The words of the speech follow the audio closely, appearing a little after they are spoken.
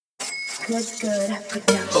Oh,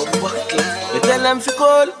 me tell them fi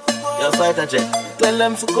call. You fight a jet. Tell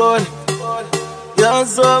them fi call. You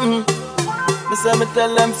some. Me say me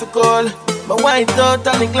tell them fi call. My white out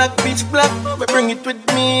and the Glock pitch black. Me bring it with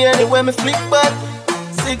me anywhere me flick back.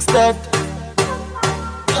 6 that.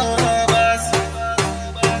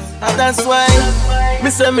 And that's why me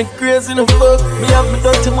say me crazy no fuck. Me have me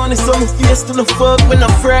dirty money so me face to no fuck. Me no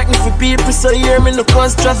frightened for people so hear me no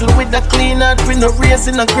cause travel with a clean heart. We no race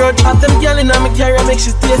in a grudge. Have them girl in my carrier make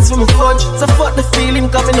she taste for me fudge. So fuck the feeling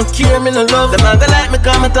cause me no care, me no love. Them not gonna like me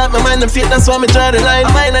cause me talk my mind them fit. That's why me draw the line.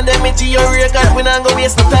 Mine and them into your rear God. We not go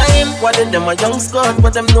waste no time. What in them a young scout.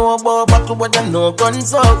 What them know about buckle. What them know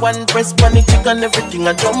guns out. One press panic chick and everything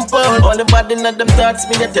I jump out. All the bad in them thoughts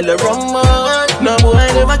me they tell her run man. No boy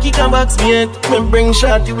never kick and box me yet. Me bring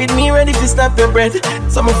shorty with me ready to stop your breath.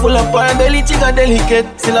 So me full up on belly chicken delicate.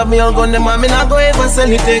 Still have me all gun them and me not go ever sell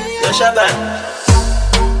it take. Yo Shaban.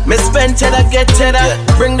 Me spend cheddar, get cheddar.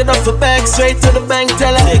 Bring the duffel bag straight to the bank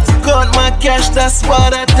teller. Count my cash, that's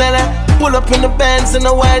what I tell her. Pull up in the Benz in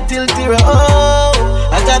a white Tiltira. Oh,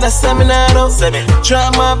 I got a seminar though. Try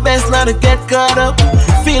my best not to get caught up.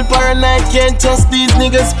 Feel paranoid, can't trust these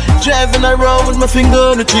niggas. Driving around with my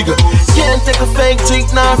finger on the trigger. Can't take a fake trick,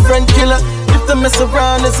 nah friend killer. If they mess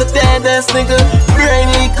around, it's a dead ass nigga. Brain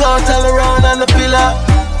leak out all around on the pillar.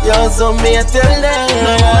 Yo, so me I tell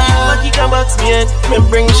them Lucky can box me head. Me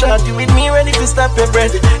bring shorty with me ready to stop your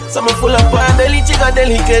breath. So me full up on belly chicken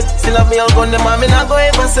delicate. Still have me all gun them and me not go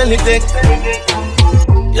ever sell it take.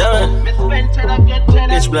 Yeah man.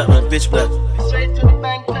 Bitch black man, bitch black.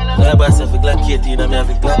 I buy myself a Glock 18 and me have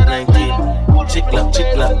a Glock 19. Chick black,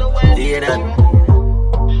 you hear that?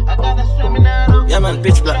 Yeah man,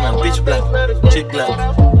 bitch black man, bitch black. Chick black,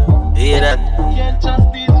 you hear that?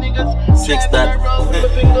 6 that.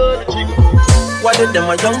 What did them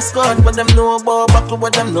a young scout? What them know about buckle?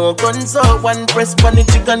 What them know guns out? One press panic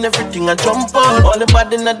chick and everything I jump out. All the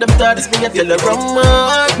bad in them thoughts me a tell her run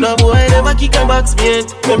man. No boy never kick and box me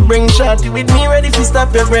yet. Me bring shorty with me ready to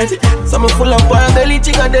stop your breath. So me full up on belly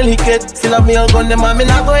chicken delicate. Still have me all gun them and me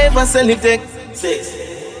not go ever sell it take. 6.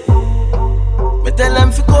 Me tell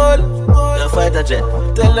them fi call. You fight a jet.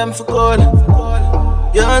 Tell them fi call.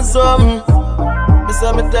 You some. Me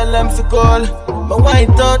say me tell them fi call. My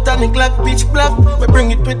white out and the Glock pitch black. Me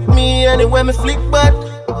bring it with me anywhere me flick back.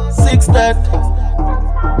 6 that.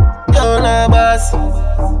 Yo nah boss.